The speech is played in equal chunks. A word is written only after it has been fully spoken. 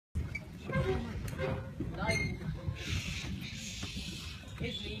Life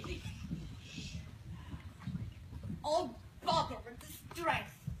isn't easy. All bother and distress.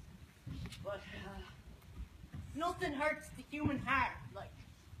 But nothing hurts the human heart like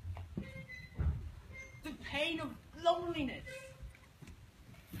the pain of loneliness.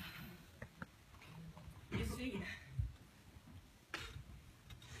 You see,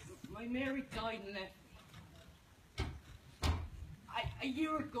 my Mary died and left me. A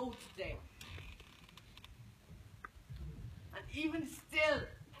year ago today. And even still,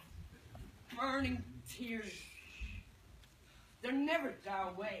 burning tears, they're never die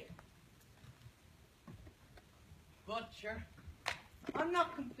away. But sure, I'm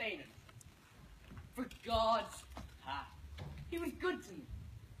not complaining. For God's part, He was good to me.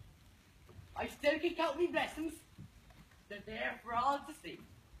 I still kick out me blessings. They're there for all to see.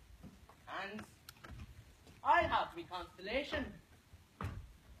 And I'll have me consolation.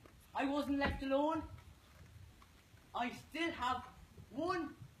 I wasn't left alone. I still have one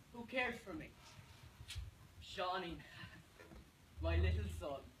who cares for me. Seánín, my little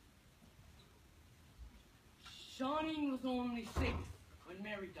son. Seánín was only 6 when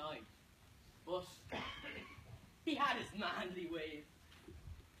Mary died, but he had his manly ways.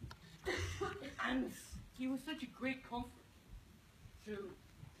 And he was such a great comfort through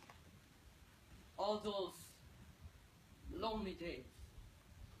all those lonely days.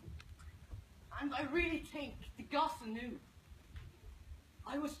 And I really think the gospel knew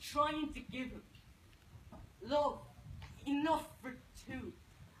I was trying to give him love enough for 2.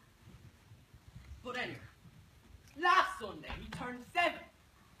 But anyway, last Sunday he turned 7,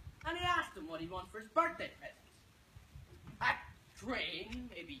 and I asked him what he wanted for his birthday present. A train,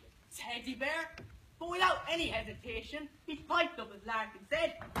 maybe a teddy bear, but without any hesitation, he piped up his lark and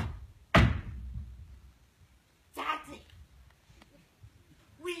said, "Daddy,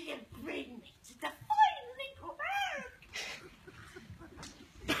 will you bring me to the fine Lincoln Park?"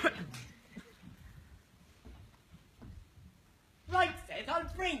 Right, says,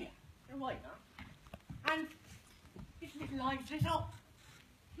 I'll bring you. And why not? And his little eyes lit up.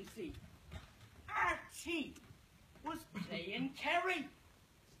 You see, R.T. was playing Kerry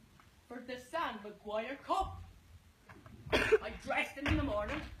for the San Maguire Cup. I dressed him in the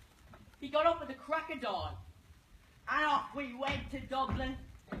morning. He got up at the crack of dawn. And off we went to Dublin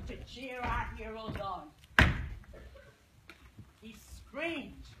to cheer our heroes on. He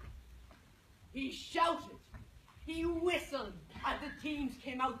screamed. He shouted. He whistled as the teams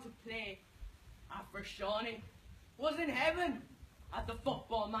came out to play. And for Seánín was in heaven at the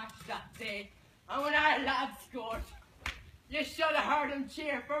football match that day. And when our lad scored, you should have heard him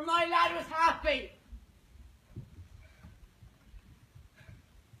cheer, for my lad was happy.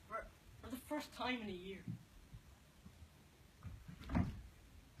 For the first time in a year.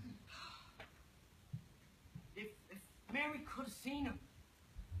 If Mary could have seen him,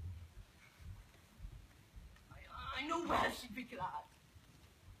 I know well she'd be glad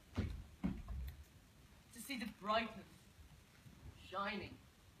to see the brightness shining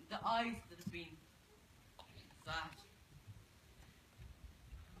in the eyes that have been sad.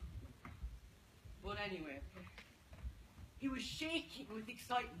 But anyway, he was shaking with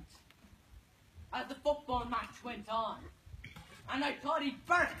excitement as the football match went on, and I thought he'd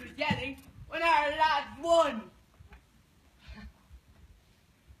burst with yelling when our lad won.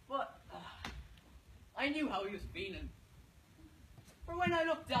 But I knew how he was feeling, for when I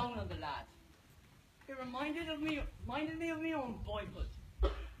looked down on the lad, it reminded me of my own boyhood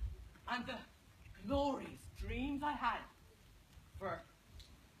and the glorious dreams I had. For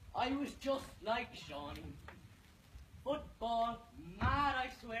I was just like Seánín, football mad, I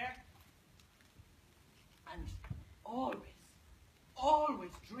swear, and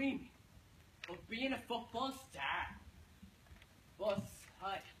always dreaming of being a football star. But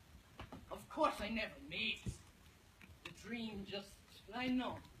of course I never made it. The dream just, I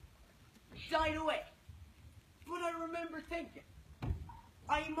know, died away. But I remember thinking,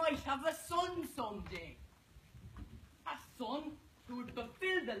 I might have a son someday. A son who would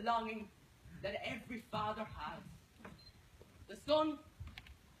fulfill the longing that every father has. The son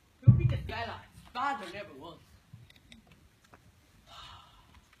who would be the fella his father never was.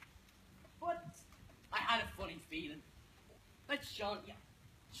 But I had a funny feeling that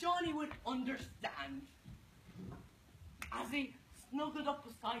Seánie would understand as he snuggled up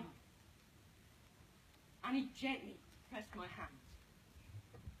beside me and he gently pressed my hand.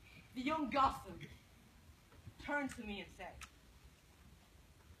 The young gossip turned to me and said,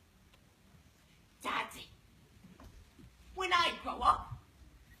 "Daddy, when I grow up,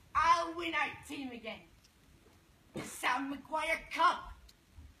 I'll win our team again. The San Maguire Cup.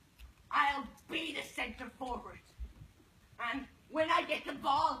 I'll be centre forward. And when I get the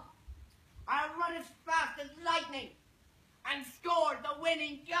ball, I'll run as fast as lightning and score the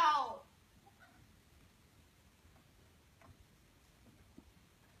winning goal.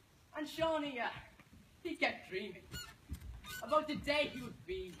 And Seánín, he kept dreaming about the day he would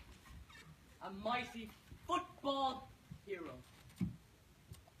be a mighty football hero.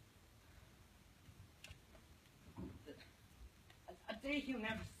 A day he'll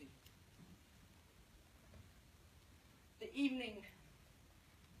never see. The evening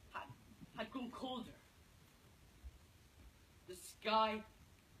had grown colder. The sky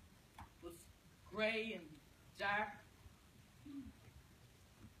was grey and dark.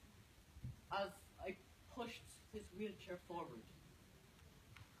 As I pushed his wheelchair forward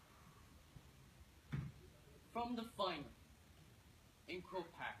from the final in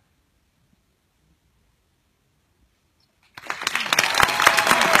Croke Park.